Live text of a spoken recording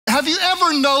have you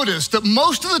ever noticed that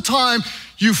most of the time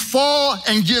you fall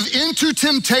and give into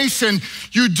temptation,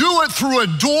 you do it through a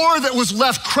door that was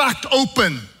left cracked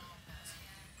open?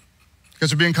 Because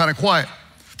they're being kind of quiet.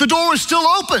 The door is still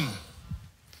open.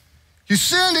 You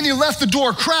sinned and you left the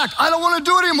door cracked. I don't want to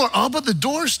do it anymore. Oh, but the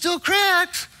door's still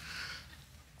cracked.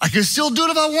 I can still do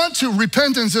it if I want to.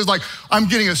 Repentance is like, I'm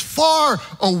getting as far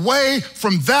away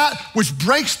from that which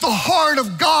breaks the heart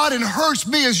of God and hurts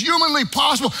me as humanly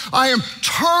possible. I am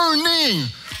turning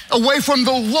away from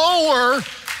the lower,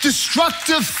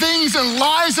 destructive things and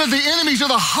lies of the enemy to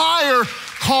the higher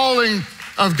calling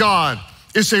of God.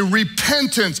 It's a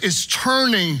repentance. It's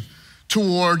turning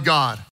toward God.